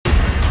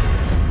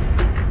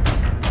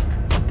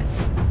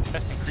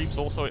games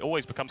also it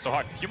always becomes so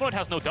hard. Humanoid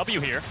has no W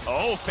here.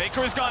 Oh,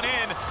 Faker has gone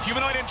in.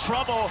 Humanoid in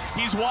trouble.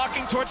 He's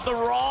walking towards the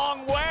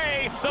wrong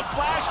way. The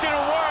flash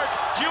didn't work.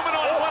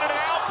 Humanoid wanted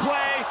an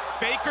outplay.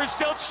 Faker's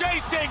still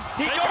chasing.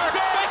 He goes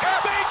in.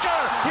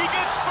 Faker! He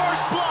gets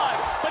first blood,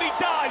 but he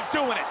dies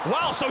doing it.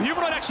 Wow, so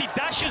Humanoid actually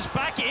dashes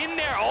back in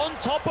there on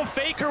top of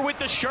Faker with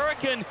the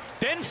shuriken,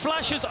 then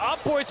flashes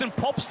upwards and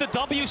pops the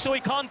W so he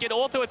can't get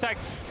auto-attacked.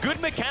 Good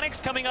mechanics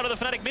coming out of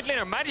the Fnatic mid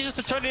laner. Manages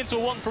to turn it into a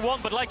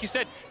 1-for-1, but like you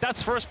said,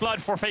 that's first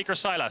blood for Faker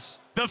Sylas.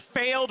 The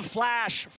failed flash